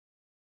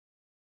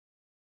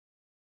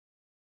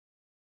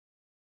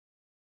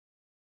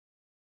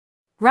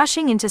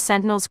Rushing into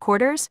Sentinel's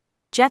quarters,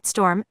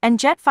 Jetstorm and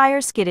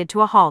Jetfire skidded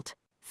to a halt,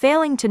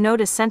 failing to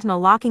notice Sentinel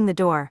locking the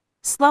door,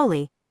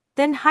 slowly,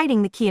 then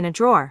hiding the key in a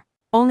drawer.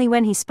 Only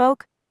when he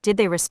spoke, did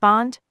they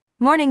respond.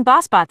 "Morning,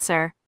 Bossbot,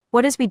 sir.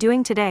 What is we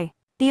doing today?"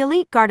 The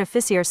elite guard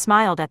officier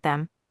smiled at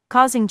them,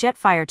 causing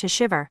Jetfire to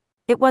shiver.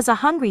 It was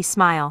a hungry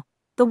smile,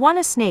 the one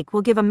a snake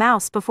will give a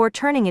mouse before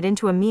turning it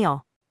into a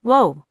meal.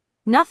 "Whoa.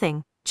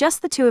 Nothing,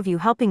 just the two of you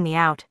helping me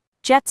out."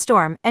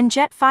 Jetstorm and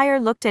Jetfire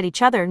looked at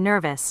each other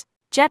nervous.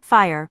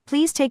 "Jetfire,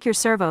 please take your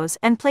servos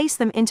and place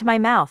them into my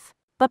mouth."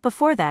 But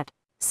before that,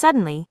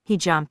 suddenly, he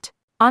jumped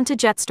onto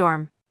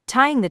Jetstorm,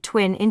 tying the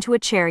twin into a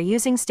chair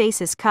using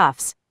stasis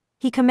cuffs.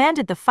 He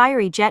commanded the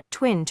fiery jet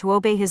twin to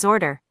obey his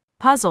order.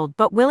 Puzzled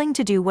but willing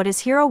to do what his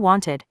hero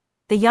wanted,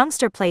 the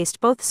youngster placed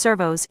both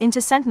servos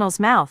into Sentinel's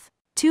mouth.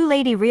 Too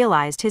late he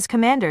realized his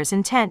commander's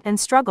intent and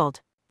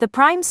struggled. The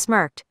Prime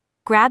smirked,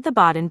 grabbed the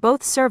bot in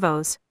both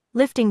servos,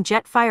 lifting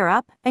Jetfire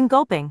up and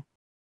gulping.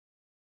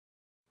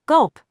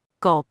 Gulp,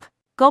 gulp,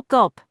 gulp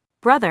gulp.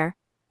 "Brother,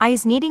 I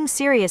is needing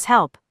serious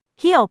help.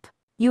 Help,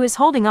 you is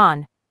holding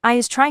on, I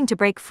is trying to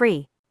break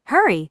free.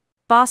 Hurry,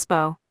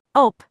 Bossbo."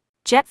 "Ulp,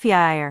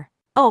 Jetfire.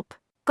 Ulp,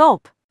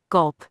 gulp,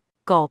 gulp,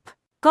 gulp,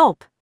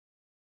 gulp."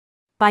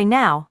 By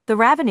now, the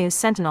ravenous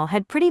Sentinel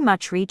had pretty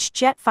much reached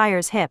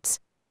Jetfire's hips,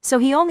 so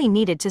he only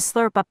needed to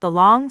slurp up the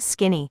long,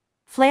 skinny,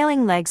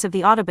 flailing legs of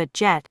the Autobot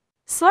jet.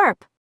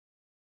 Slurp.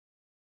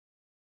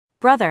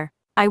 "Brother,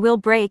 I will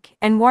break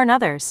and warn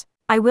others.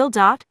 I will.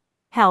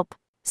 Help."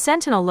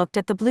 Sentinel looked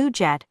at the blue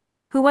jet,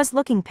 who was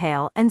looking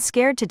pale and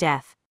scared to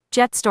death.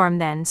 Jetstorm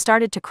then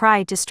started to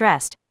cry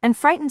distressed and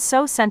frightened,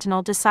 so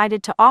Sentinel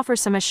decided to offer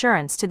some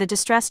assurance to the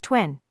distressed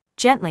twin.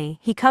 Gently,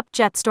 he cupped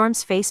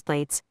Jetstorm's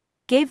faceplates,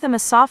 gave them a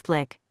soft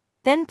lick,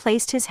 then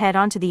placed his head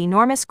onto the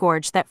enormous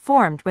gorge that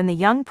formed when the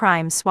young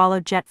Prime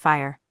swallowed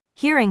Jetfire.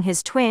 Hearing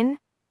his twin,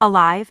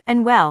 alive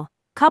and well,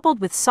 coupled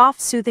with soft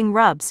soothing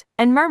rubs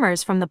and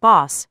murmurs from the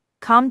boss,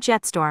 calmed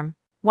Jetstorm.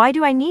 "Why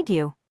do I need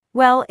you?"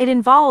 "Well, it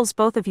involves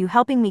both of you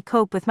helping me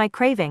cope with my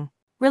craving."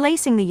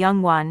 Releasing the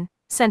young one,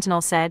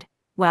 Sentinel said,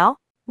 Well,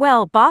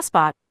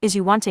 Bossbot, is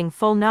you wanting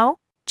full no?"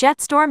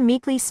 Jetstorm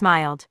meekly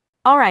smiled.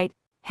 "Alright,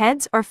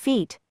 heads or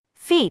feet?"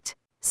 "Feet."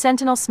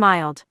 Sentinel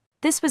smiled.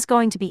 This was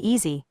going to be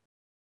easy.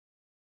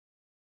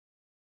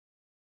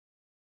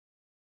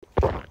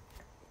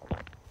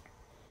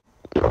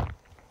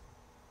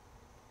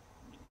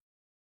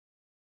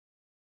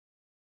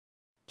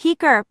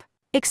 Herp.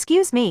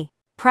 "Excuse me."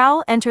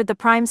 Prowl entered the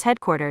Prime's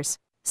headquarters.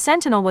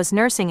 Sentinel was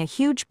nursing a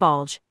huge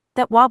bulge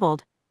that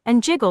wobbled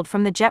and jiggled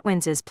from the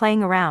jetwinds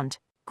playing around.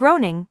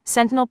 Groaning,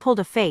 Sentinel pulled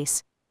a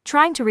face,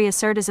 trying to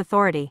reassert his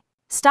authority.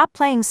 "Stop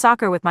playing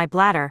soccer with my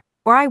bladder,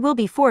 or I will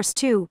be forced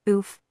to,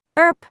 oof."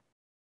 "Erp."